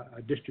from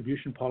a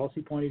distribution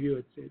policy point of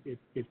view.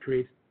 It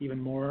creates even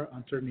more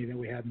uncertainty than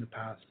we had in the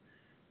past.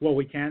 What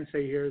we can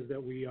say here is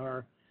that we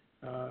are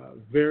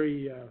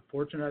very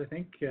fortunate, I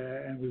think,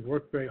 and we've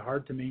worked very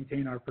hard to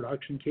maintain our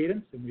production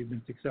cadence, and we've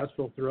been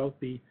successful throughout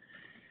the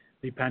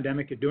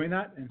pandemic at doing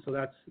that. And so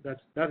that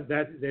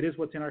is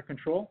what's in our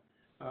control.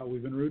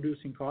 We've been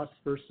reducing costs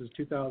versus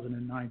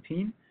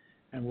 2019,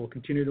 and we'll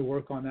continue to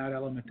work on that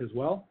element as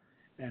well,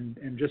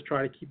 and just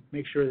try to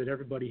make sure that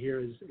everybody here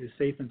is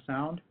safe and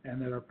sound,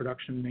 and that our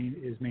production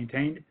is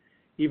maintained.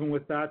 Even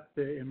with that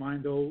in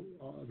mind, though,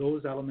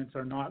 those elements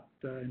are not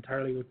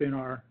entirely within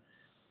our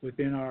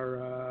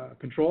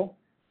control,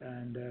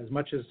 and as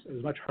much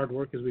hard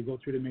work as we go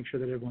through to make sure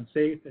that everyone's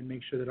safe and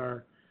make sure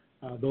that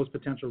those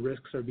potential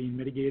risks are being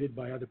mitigated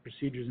by other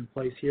procedures in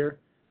place here,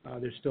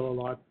 there's still a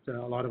lot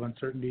of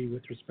uncertainty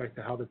with respect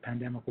to how the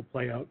pandemic will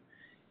play out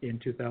in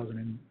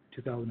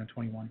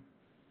 2021.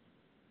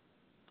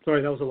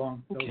 Sorry, that was a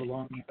long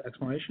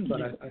explanation,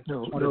 but I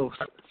wanted to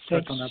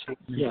touch on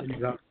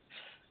that.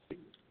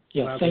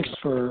 Yeah, thanks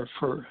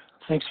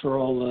for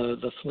all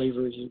the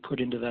flavor you put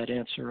into that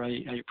answer.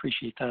 I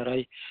appreciate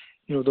that.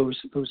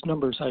 Those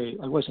numbers,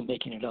 I wasn't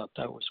making it up.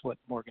 That was what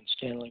Morgan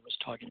Stanley was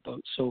talking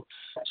about. So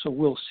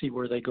we'll see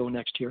where they go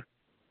next year.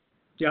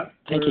 Yeah.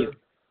 Thank you.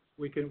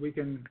 We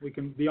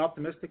can be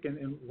optimistic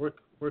and work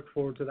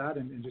forward to that,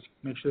 and just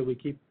make sure that we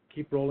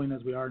keep rolling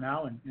as we are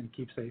now and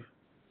keep safe.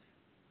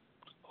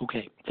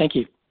 Okay, thank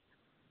you.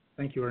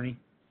 Thank you, Ernie.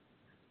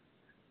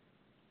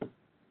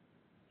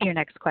 Your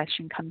next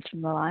question comes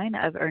from the line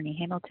of Ernie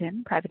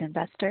Hamilton, private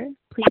investor.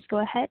 Please go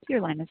ahead.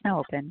 Your line is now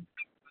open.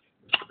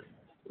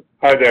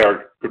 Hi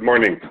there. Good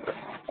morning.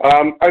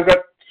 I've got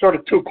sort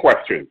of two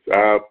questions.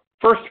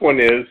 First one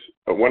is,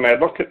 when I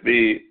look at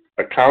the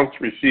accounts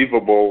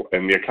receivable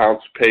and the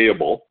accounts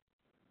payable,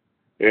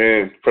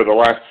 and for the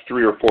last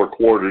 3 or 4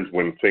 quarters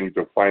when things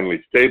have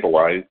finally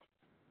stabilized,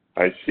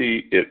 I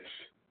see it's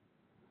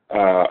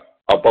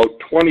about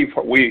 20.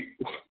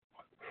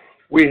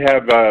 We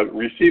have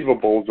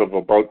receivables of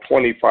about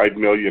 $25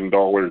 million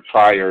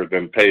higher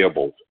than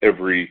payables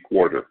every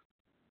quarter,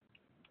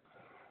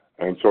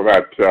 and so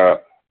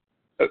that's.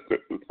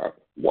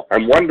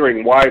 I'm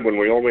wondering why, when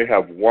we only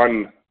have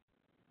one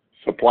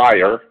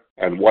supplier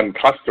and one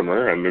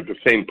customer, and they're the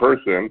same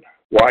person,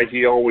 why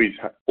he always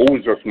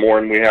owes us more,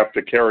 and we have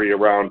to carry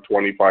around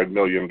 $25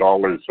 million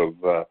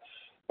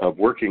of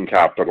working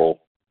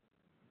capital.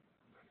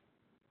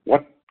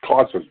 What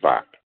causes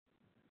that?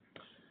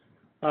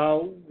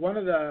 One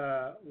of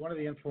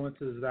the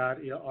influences that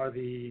are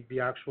the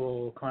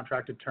actual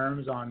contracted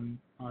terms on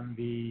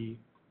the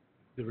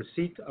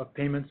receipt of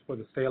payments for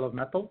the sale of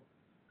metal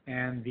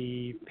and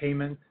the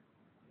payment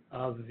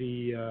of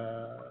the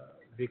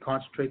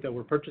concentrate that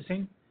we're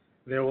purchasing.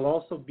 There will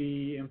also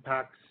be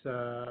impacts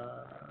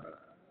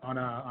on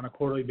a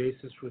quarterly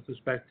basis with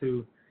respect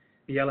to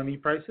the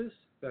LME prices,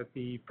 that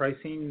the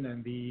pricing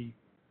and the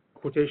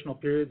quotational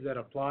periods that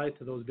apply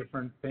to those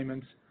different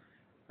payments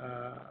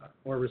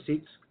or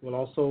receipts will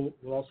also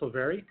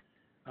vary.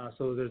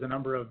 So there's a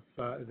number of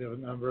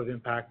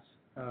impacts,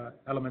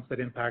 elements that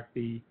impact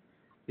the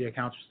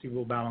accounts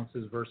receivable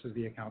balances versus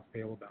the accounts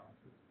payable balances.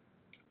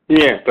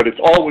 Yeah, but it's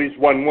always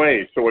one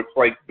way. So it's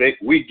like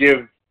we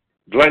give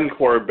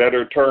Glencore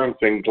better terms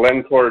than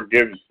Glencore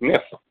gives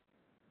NIF.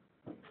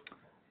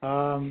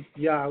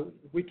 Yeah,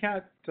 we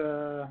can't,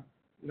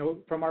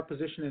 from our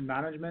position in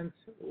management,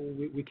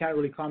 we can't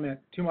really comment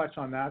too much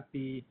on that.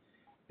 The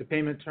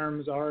payment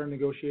terms are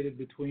negotiated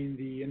between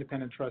the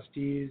independent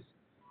trustees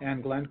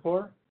and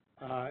Glencore,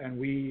 and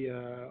we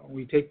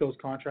take those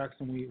contracts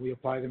and we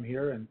apply them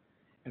here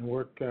and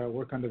work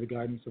under the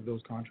guidance of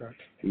those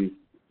contracts.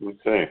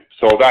 Okay,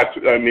 so that's,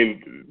 I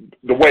mean,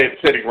 the way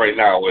it's sitting right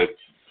now, it's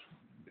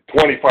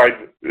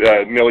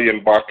 $25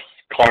 million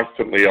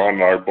constantly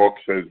on our books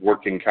as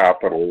working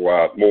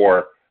capital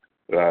more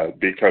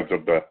because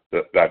of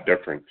that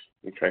difference.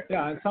 Okay.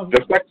 Yeah, and some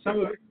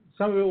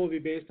of it will be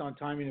based on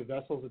timing of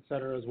vessels, et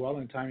cetera, as well,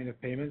 and timing of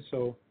payments.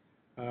 So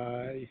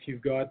if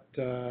you've got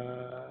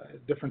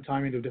different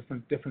timing of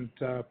different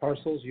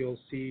parcels, you'll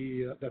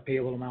see the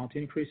payable amount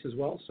increase as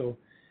well. So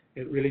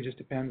it really just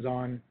depends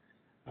on,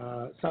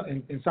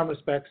 in some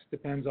respects,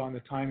 depends on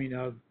the timing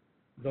of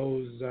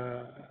those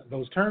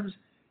terms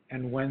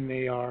and when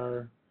they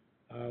are,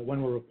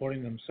 when we're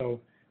reporting them.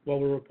 So what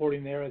we're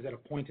reporting there is at a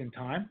point in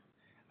time.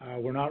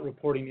 We're not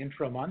reporting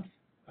intra-month,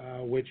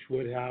 which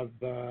would have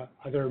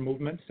other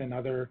movements and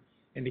other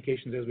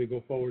indications as we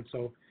go forward.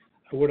 So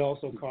I would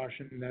also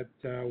caution that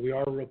we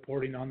are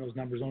reporting on those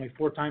numbers only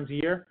 4 times a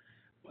year,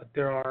 but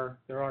there are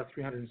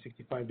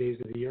 365 days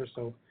of the year.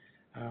 So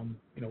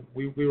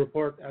we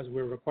report as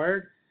we're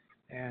required,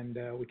 and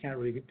we can't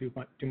really do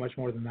much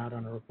more than that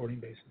on a reporting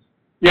basis.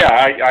 Yeah,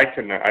 I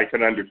can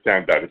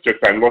understand that. It's just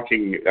I'm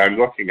looking.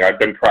 I've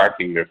been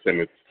tracking this,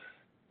 and it's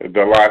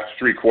the last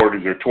 3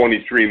 quarters are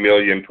 23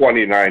 million,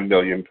 29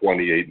 million,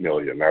 28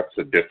 million. That's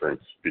the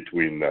difference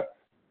between the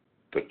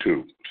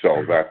two.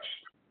 So that's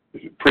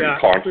pretty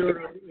constant.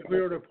 If we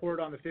were to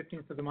report on the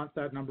 15th of the month,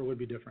 that number would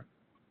be different.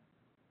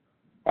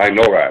 I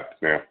know that.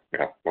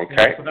 Yeah. Okay.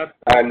 Yeah, so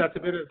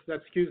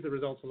that skews the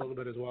results a little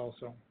bit as well.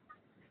 So.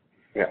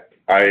 Yeah.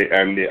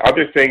 And the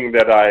other thing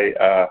that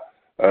I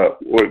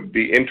would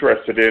be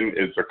interested in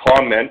is a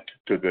comment,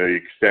 to the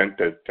extent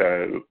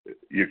that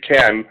you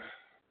can,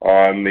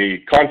 on the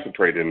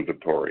concentrate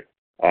inventory.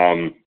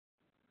 By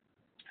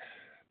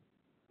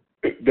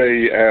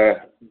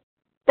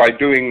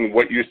doing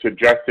what you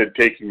suggested,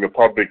 taking the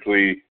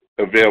publicly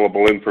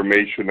available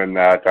information and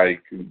that, I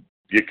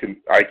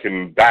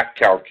can back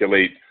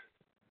calculate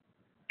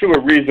to a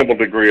reasonable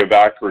degree of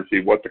accuracy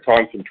what the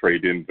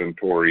concentrate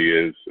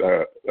inventory is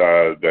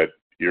that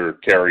you're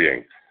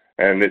carrying,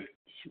 and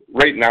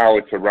right now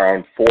it's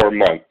around 4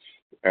 months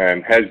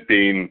and has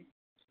been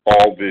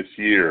all this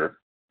year.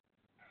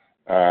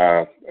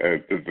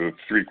 The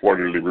 3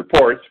 quarterly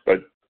reports,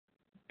 but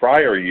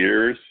prior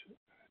years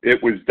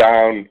it was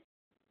down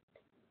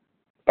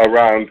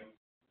around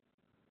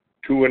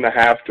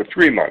 2.5 to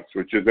 3 months,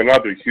 which is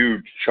another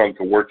huge chunk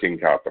of working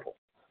capital.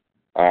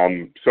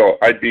 So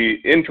I'd be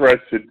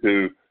interested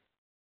to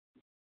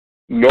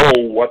know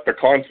what the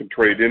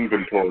concentrate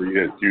inventory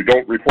is. You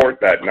don't report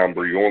that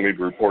number, you only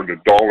report a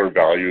dollar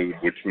value,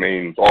 which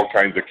means all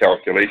kinds of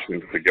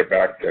calculations to get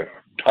back to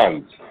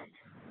tons.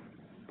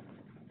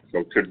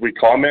 So could we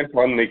comment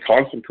on the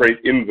concentrate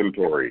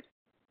inventory?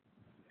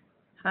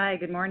 Hi,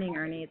 good morning,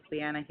 Ernie. It's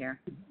Leanna here.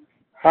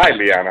 Hi,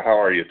 Leanna.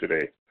 How are you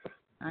today?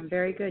 I'm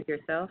very good.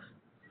 Yourself?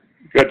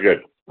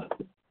 Good.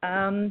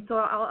 So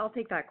I'll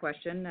take that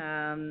question.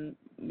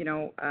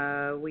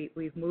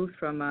 We've moved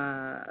from,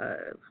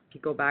 if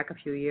you go back a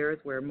few years,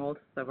 where most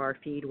of our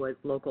feed was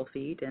local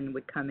feed and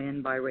would come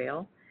in by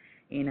rail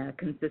in a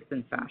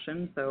consistent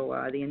fashion. So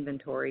the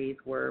inventories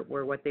were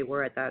what they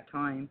were at that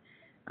time.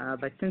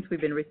 But since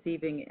we've been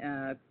receiving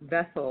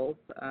vessels,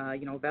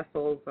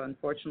 vessels,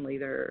 unfortunately,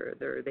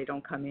 they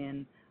don't come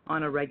in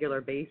on a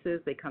regular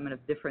basis. They come in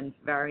of different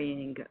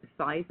varying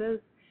sizes,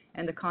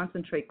 and the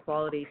concentrate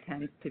quality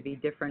tends to be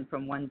different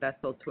from one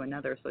vessel to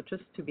another. So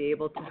just to be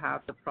able to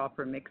have the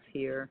proper mix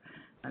here,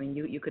 I mean,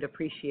 you could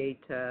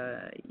appreciate,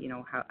 how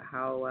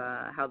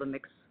the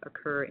mix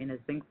occur in a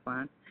zinc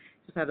plant.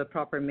 Just have the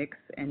proper mix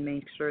and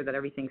make sure that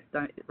everything's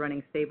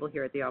running stable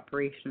here at the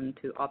operation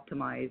to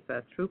optimize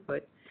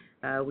throughput.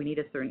 We need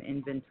a certain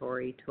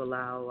inventory to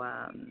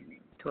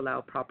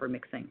allow proper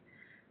mixing.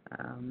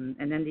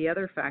 And then the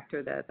other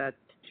factor that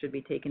should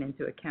be taken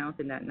into account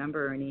in that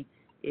number, Ernie,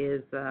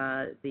 is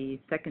the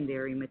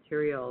secondary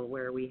material,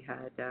 where we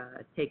had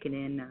taken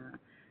in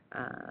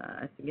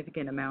a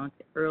significant amount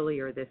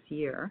earlier this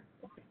year,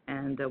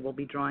 and we'll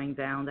be drawing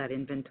down that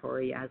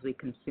inventory as we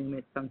consume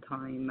it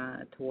sometime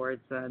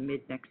towards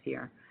mid next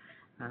year.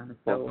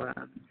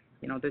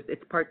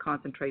 It's part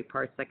concentrate,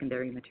 part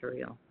secondary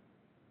material.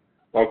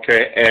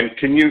 Okay, and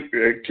can you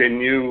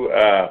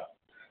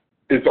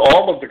is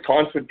all of the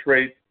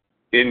concentrate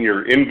in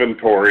your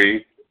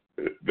inventory,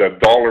 the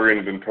dollar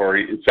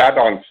inventory, is that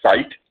on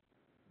site?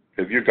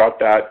 Have you got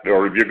that,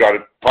 or have you got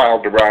it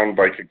piled around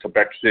like in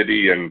Quebec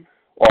City and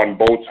on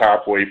boats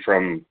halfway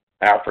from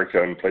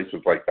Africa and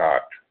places like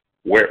that?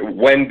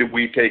 When do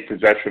we take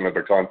possession of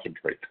the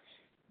concentrate?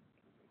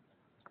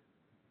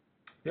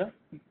 Yeah.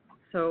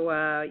 So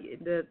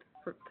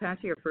to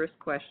answer your first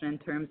question, in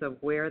terms of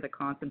where the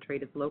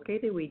concentrate is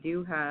located, we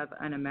do have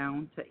an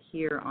amount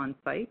here on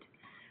site.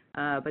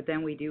 But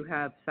then we do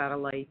have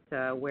satellite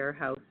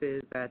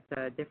warehouses at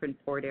different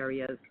port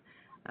areas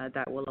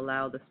that will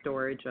allow the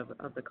storage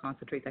of the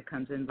concentrate that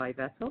comes in by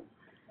vessel.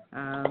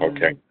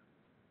 Okay.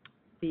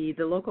 The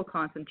local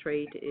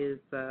concentrate is,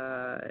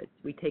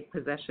 we take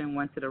possession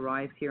once it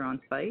arrives here on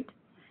site.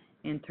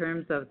 In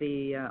terms of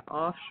the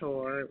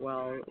offshore,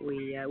 well,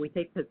 we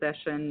take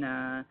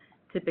possession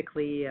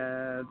typically,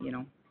 a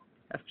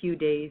few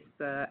days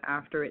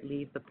after it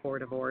leaves the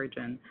port of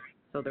origin.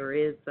 So there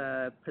is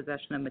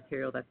possession of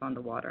material that's on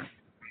the water.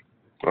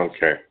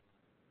 Okay.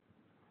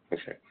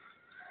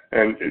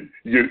 And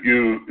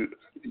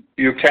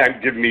you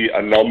can't give me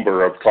a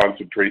number of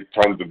concentrate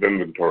tons of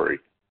inventory.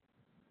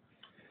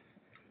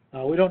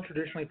 We don't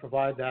traditionally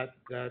provide that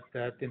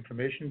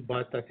information,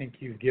 but I think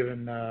you've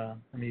given.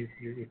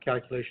 Your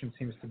calculation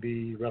seems to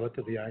be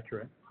relatively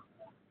accurate.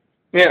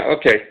 Yeah.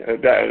 Okay.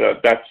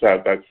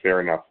 That's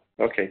fair enough.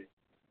 Okay.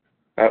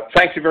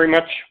 Thank you very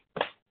much.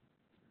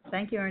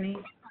 Thank you, Ernie.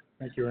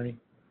 Thank you, Ernie.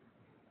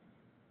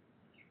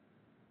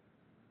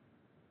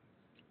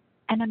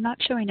 And I'm not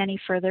showing any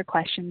further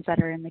questions that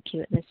are in the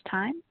queue at this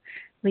time.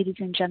 Ladies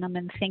and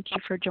gentlemen, thank you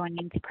for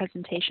joining the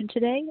presentation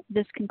today.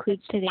 This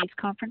concludes today's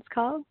conference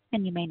call,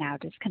 and you may now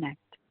disconnect.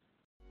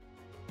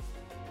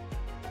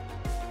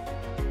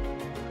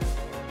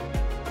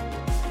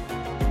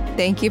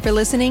 Thank you for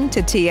listening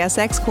to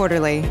TSX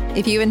Quarterly.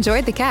 If you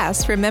enjoyed the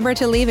cast, remember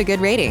to leave a good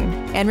rating.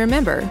 And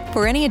remember,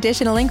 for any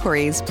additional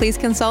inquiries, please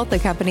consult the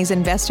company's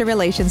investor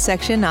relations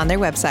section on their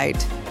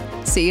website.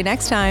 See you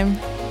next time.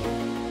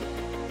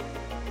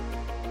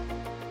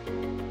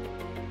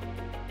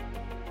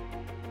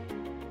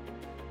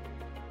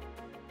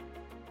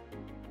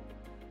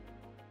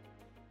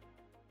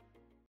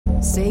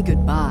 Say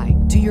goodbye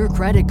to your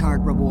credit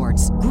card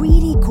rewards.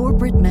 Greedy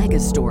corporate mega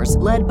stores,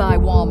 led by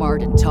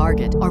Walmart and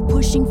Target, are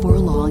pushing for a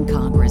law in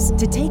Congress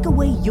to take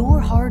away your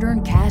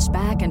hard-earned cash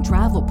back and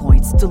travel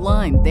points to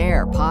line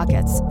their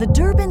pockets. The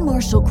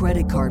Durbin-Marshall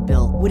credit card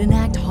bill would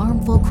enact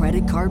harmful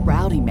credit card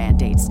routing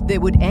mandates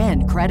that would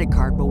end credit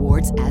card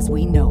rewards as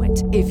we know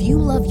it. If you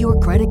love your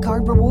credit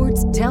card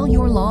rewards, tell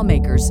your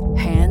lawmakers,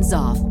 hands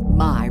off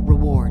my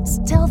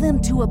rewards. Tell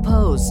them to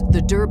oppose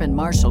the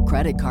Durbin-Marshall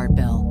credit card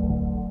bill.